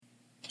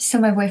So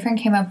my boyfriend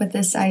came up with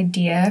this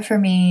idea for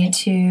me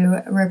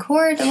to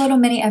record little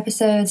mini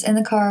episodes in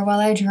the car while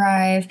I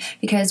drive,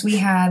 because we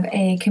have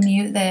a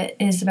commute that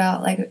is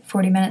about like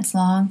 40 minutes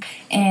long,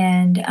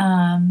 and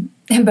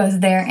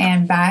both there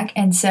and back.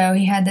 And so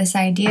he had this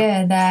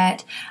idea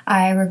that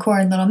I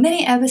record little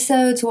mini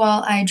episodes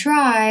while I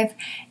drive,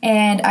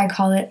 and I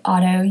call it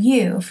Auto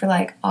U for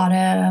like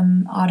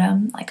autumn,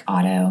 like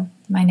auto.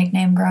 My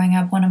nickname growing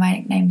up, one of my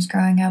nicknames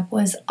growing up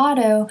was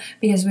Auto,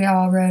 because we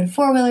all rode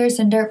four-wheelers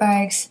and dirt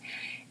bikes.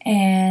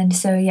 And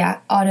so,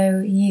 yeah,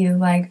 Auto U,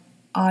 like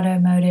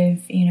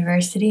Automotive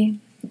University.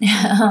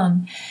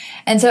 And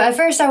so at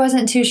first I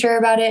wasn't too sure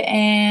about it,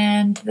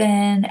 and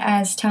then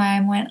as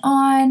time went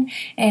on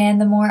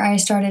and the more I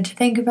started to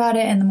think about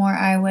it and the more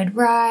I would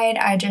ride,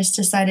 I just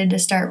decided to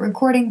start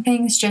recording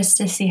things just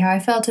to see how I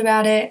felt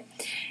about it.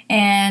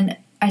 And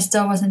I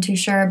still wasn't too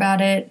sure about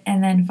it,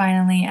 and then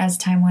finally, as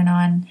time went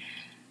on,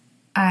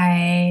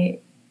 I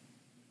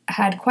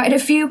had quite a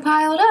few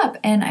piled up,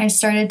 and I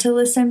started to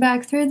listen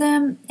back through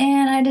them,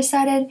 and I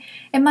decided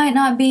it might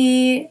not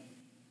be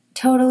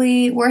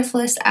totally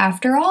worthless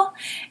after all,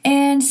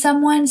 and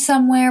someone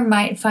somewhere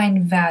might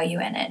find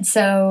value in it.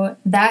 So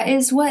that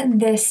is what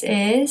this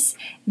is.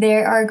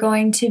 There are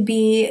going to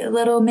be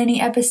little mini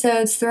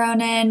episodes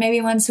thrown in, maybe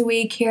once a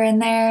week here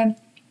and there,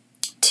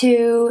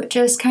 to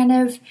just kind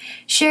of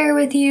share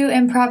with you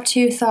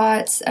impromptu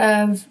thoughts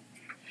of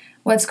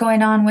what's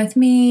going on with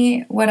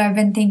me, what I've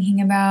been thinking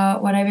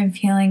about, what I've been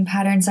feeling,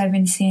 patterns I've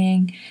been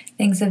seeing,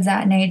 things of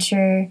that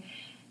nature,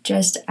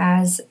 just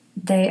as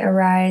they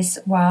arise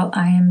while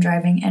I am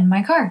driving in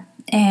my car.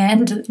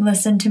 And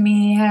listen to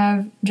me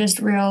have just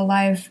real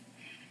life,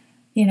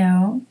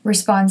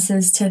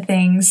 responses to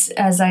things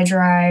as I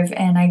drive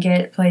and I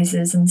get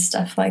places and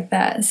stuff like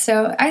that.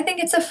 So I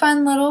think it's a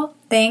fun little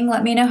thing.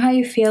 Let me know how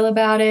you feel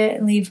about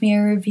it. Leave me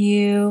a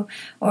review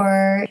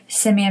or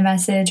send me a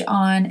message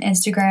on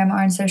Instagram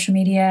or on social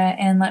media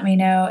and let me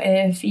know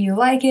if you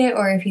like it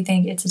or if you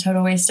think it's a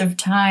total waste of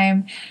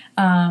time.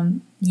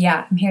 I'm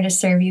here to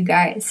serve you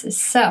guys.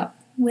 So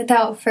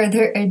without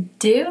further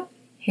ado,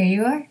 here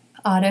you are,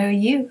 Auto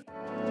U.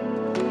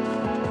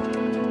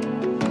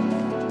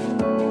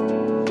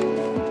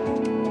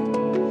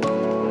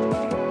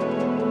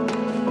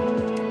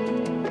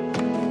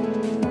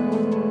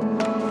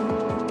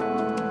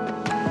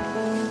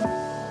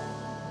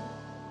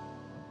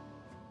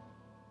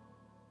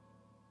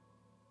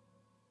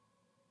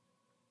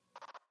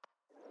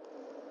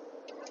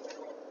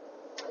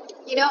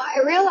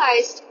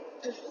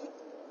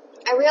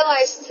 I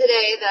realized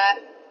today that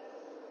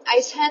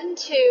I tend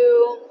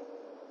to,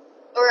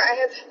 or I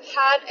have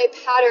had a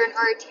pattern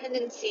or a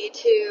tendency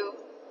to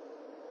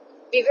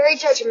be very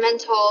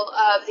judgmental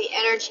of the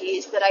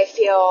energies that I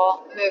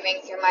feel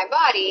moving through my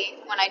body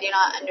when I do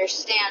not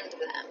understand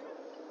them.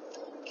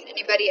 Can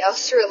anybody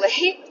else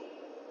relate?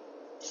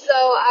 So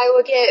I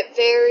will get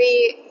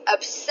very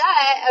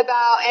upset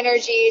about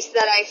energies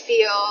that I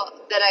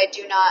feel that I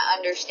do not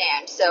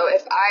understand. So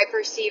if I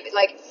perceive,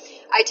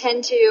 I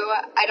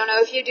don't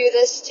know if you do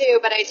this too,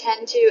 but I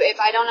tend to, if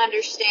I don't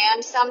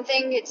understand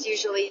something, it's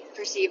usually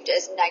perceived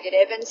as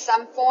negative in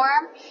some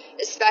form,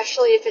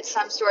 especially if it's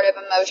some sort of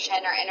emotion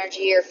or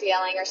energy or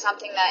feeling or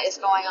something that is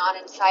going on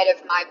inside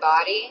of my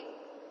body.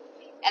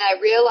 And I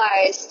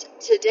realized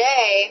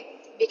today,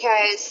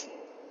 because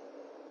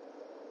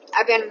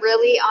I've been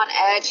really on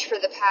edge for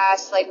the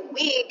past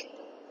week,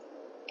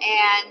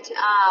 and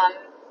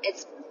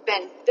it's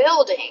been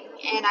building.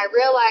 And I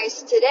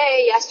realized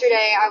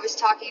yesterday, I was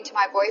talking to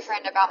my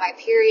boyfriend about my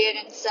period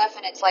and stuff,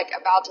 and it's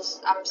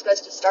I'm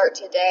supposed to start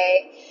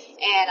today.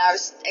 And I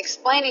was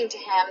explaining to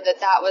him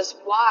that was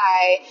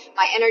why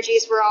my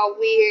energies were all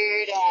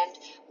weird, and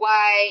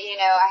why,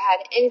 I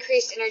had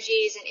increased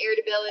energies and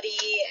irritability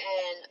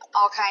and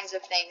all kinds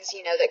of things,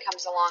 that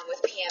comes along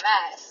with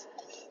PMS.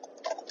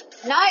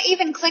 Not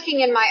even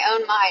clicking in my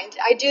own mind.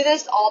 I do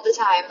this all the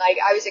time.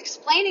 I was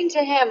explaining to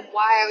him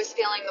why I was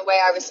feeling the way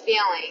I was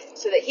feeling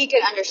so that he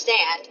could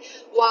understand,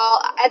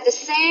 while at the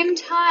same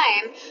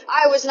time,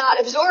 I was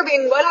not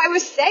absorbing what I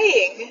was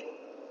saying.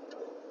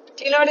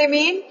 Do you know what I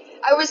mean?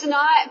 I was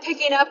not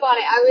picking up on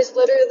it. I was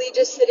literally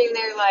just sitting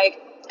there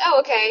oh,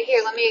 okay,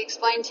 here, let me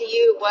explain to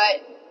you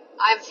what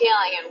I'm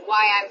feeling and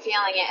why I'm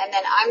feeling it, and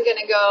then I'm going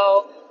to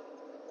go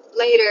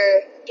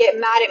later get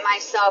mad at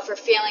myself for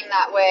feeling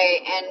that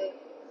way and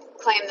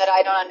claim that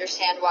I don't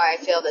understand why I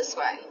feel this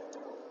way.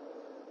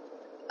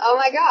 Oh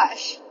my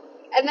gosh.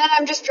 And then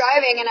I'm just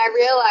driving and I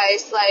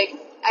realized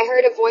I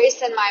heard a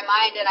voice in my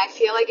mind, and I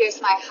feel like it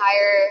was my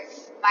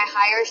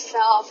higher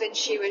self, and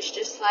she was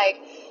just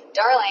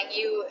darling,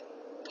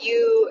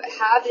 you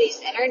have these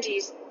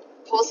energies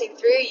pulsing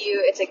through you.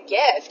 It's a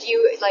gift.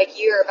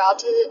 You're about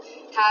to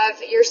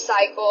have your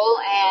cycle,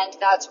 and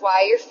that's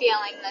why you're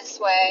feeling this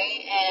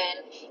way,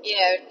 and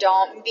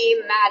don't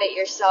be mad at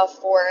yourself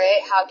for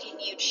it. How can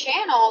you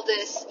channel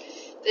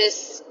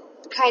this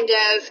kind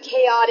of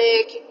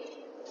chaotic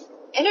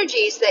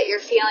energies that you're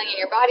feeling in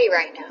your body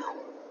right now?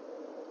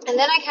 And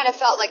then I kind of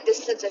felt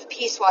this sense of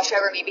peace wash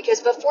over me, because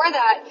before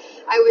that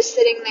I was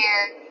sitting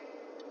there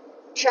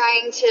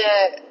trying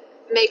to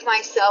make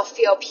myself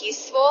feel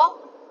peaceful,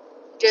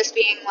 just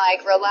being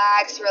like,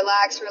 relax,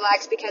 relax,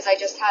 relax, because I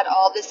just had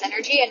all this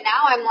energy. And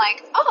now I'm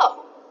like,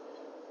 oh,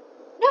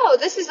 no,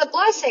 this is a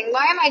blessing.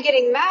 Why am I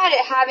getting mad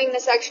at having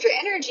this extra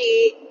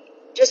energy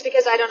just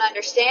because I don't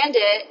understand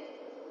it?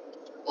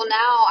 Well,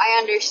 now I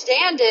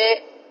understand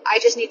it. I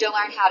just need to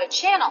learn how to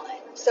channel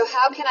it. So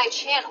how can I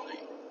channel it?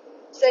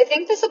 So I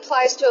think this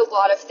applies to a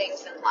lot of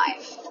things in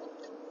life.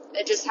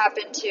 It just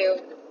happened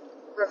to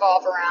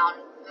revolve around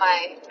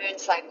my moon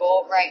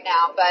cycle right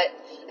now, but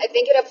I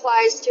think it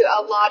applies to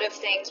a lot of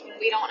things. When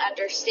we don't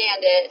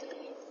understand it,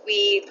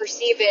 we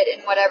perceive it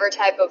in whatever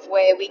type of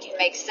way we can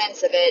make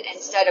sense of it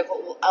instead of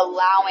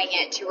allowing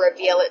it to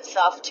reveal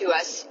itself to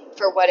us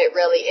for what it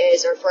really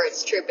is or for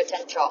its true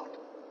potential.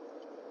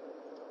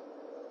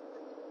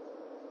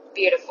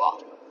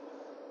 Beautiful.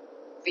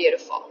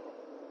 Beautiful.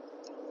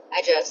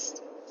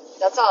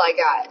 That's all I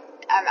got.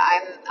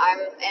 I'm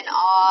in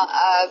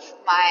awe of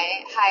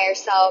my higher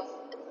self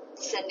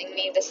sending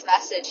me this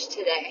message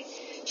today.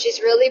 She's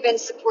really been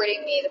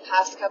supporting me the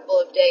past couple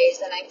of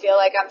days, and I feel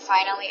like I'm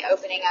finally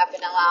opening up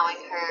and allowing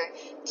her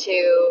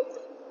to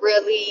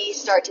really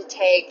start to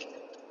take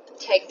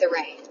the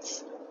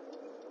reins.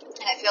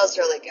 And it feels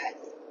really good.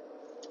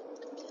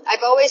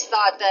 I've always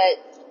thought that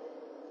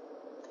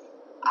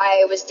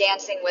I was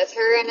dancing with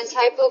her in a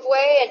type of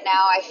way, and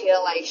now I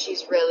feel like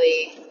she's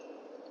really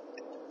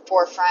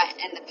forefront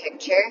in the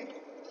picture.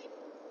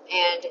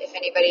 And if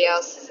anybody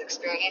else has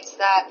experienced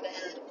that,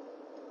 then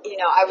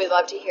I would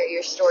love to hear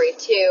your story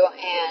too,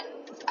 and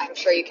I'm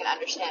sure you can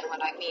understand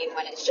what I mean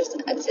when it's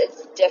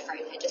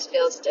different. It just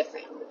feels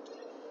different.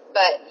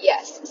 But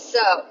yes, so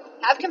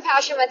have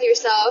compassion with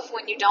yourself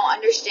when you don't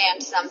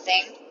understand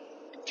something.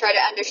 Try to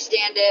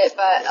understand it,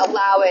 but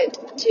allow it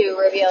to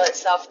reveal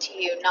itself to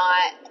you,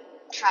 not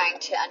trying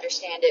to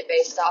understand it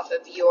based off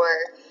of your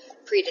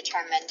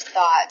predetermined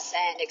thoughts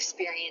and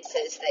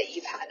experiences that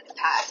you've had in the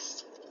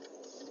past.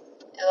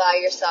 Allow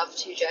yourself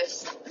to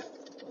just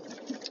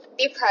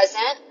be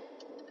present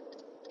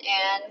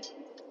and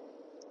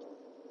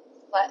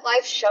let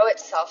life show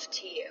itself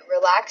to you.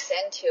 Relax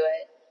into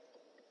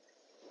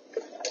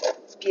it.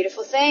 It's a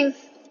beautiful thing.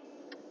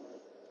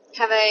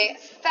 Have a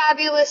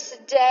fabulous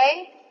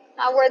day,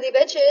 my worthy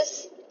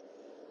bitches.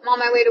 I'm on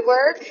my way to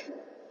work,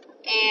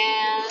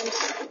 and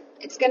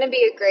it's going to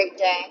be a great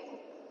day.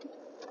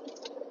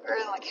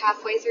 We're like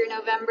halfway through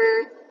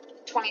November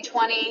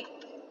 2020.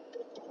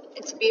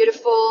 It's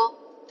beautiful.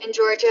 In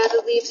Georgia,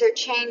 the leaves are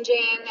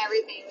changing.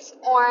 Everything's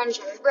orange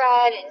and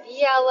red and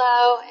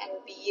yellow and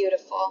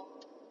beautiful.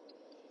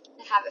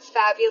 And have a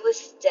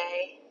fabulous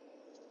day.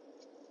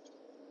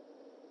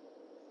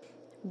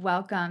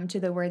 Welcome to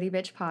the Worthy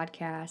Bitch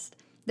Podcast,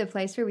 the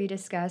place where we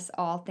discuss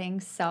all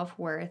things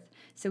self-worth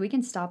so we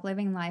can stop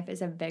living life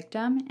as a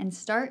victim and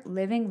start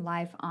living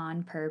life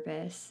on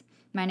purpose.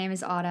 My name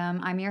is Autumn.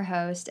 I'm your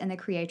host and the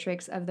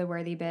creatrix of The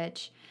Worthy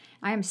Bitch.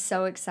 I am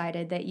so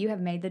excited that you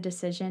have made the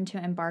decision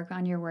to embark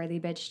on your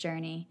Worthy Bitch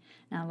journey.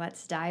 Now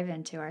let's dive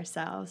into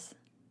ourselves.